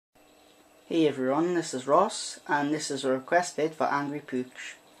Hey everyone, this is Ross, and this is a request vid for Angry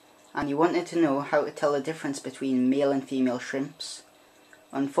Pooch. And he wanted to know how to tell the difference between male and female shrimps.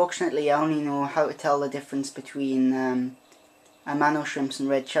 Unfortunately, I only know how to tell the difference between Amano shrimps and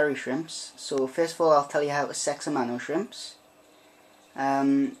red cherry shrimps. So first of all, I'll tell you how to sex Amano shrimps.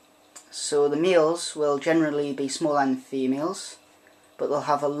 So the males will generally be smaller than the females, but they'll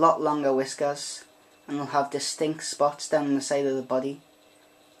have a lot longer whiskers, and they'll have distinct spots down the side of the body.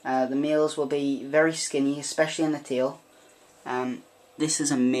 The males will be very skinny, especially in the tail. This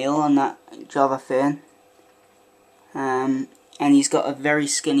is a male on that Java fern, and he's got a very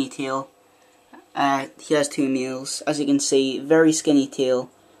skinny tail. He has two males, as you can see, very skinny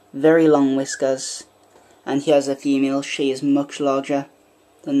tail, very long whiskers, and he has a female. She is much larger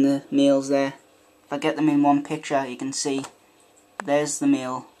than the males there. If I get them in one picture, you can see there's the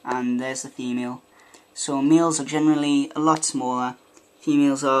male and there's the female. So males are generally a lot smaller.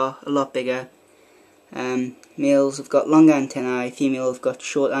 Females are a lot bigger. Males have got longer antennae, females have got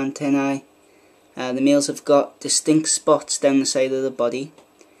short antennae. The males have got distinct spots down the side of the body,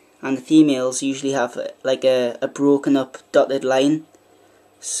 and the females usually have like a broken up dotted line.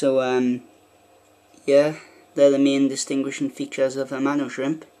 So yeah, they're the main distinguishing features of Amano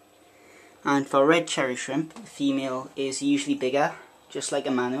shrimp. And for red cherry shrimp, the female is usually bigger, just like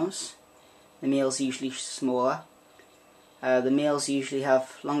Amanos. The male's usually smaller. The males usually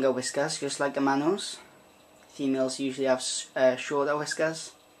have longer whiskers, just like Amanos. Females usually have shorter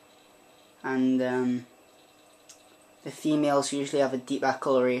whiskers. And the females usually have a deeper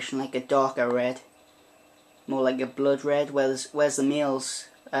coloration, like a darker red. More like a blood red, whereas the male's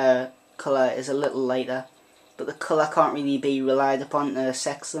colour is a little lighter. But the colour can't really be relied upon to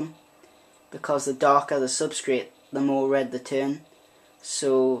sex them, because the darker the substrate, the more red they turn.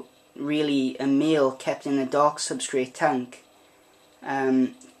 So really, a male kept in a dark substrate tank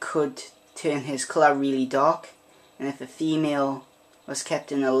could turn his colour really dark, and if a female was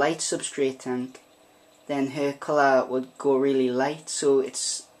kept in a light substrate tank, then her colour would go really light. So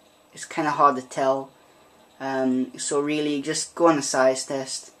it's kind of hard to tell. So really, just go on a size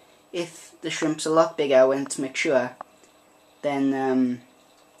test. If the shrimp's a lot bigger when it's mature, then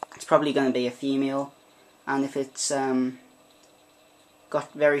it's probably going to be a female, and if it's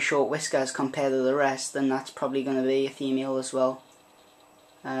got very short whiskers compared to the rest, then that's probably going to be a female as well.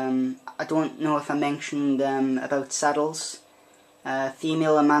 I don't know if I mentioned about saddles.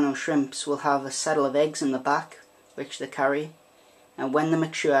 Female Amano shrimps will have a saddle of eggs in the back, which they carry, and when they're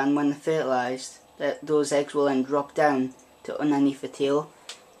mature and when they're fertilised, those eggs will then drop down to underneath the tail.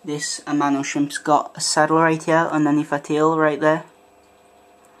 This Amano shrimp's got a saddle right here underneath her tail, right there.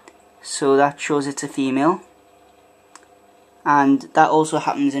 So that shows it's a female. And that also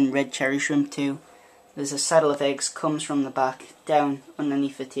happens in red cherry shrimp too. There's a saddle of eggs comes from the back down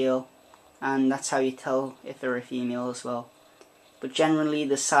underneath the tail, and that's how you tell if they're a female as well. But generally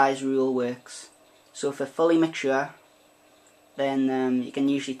the size rule works. So if they're fully mature, then you can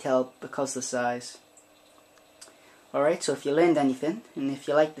usually tell because of the size. Alright, so if you learned anything, and if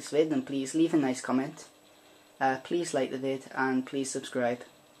you like this vid, then please leave a nice comment. Please like the vid, and please subscribe.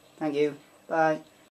 Thank you. Bye.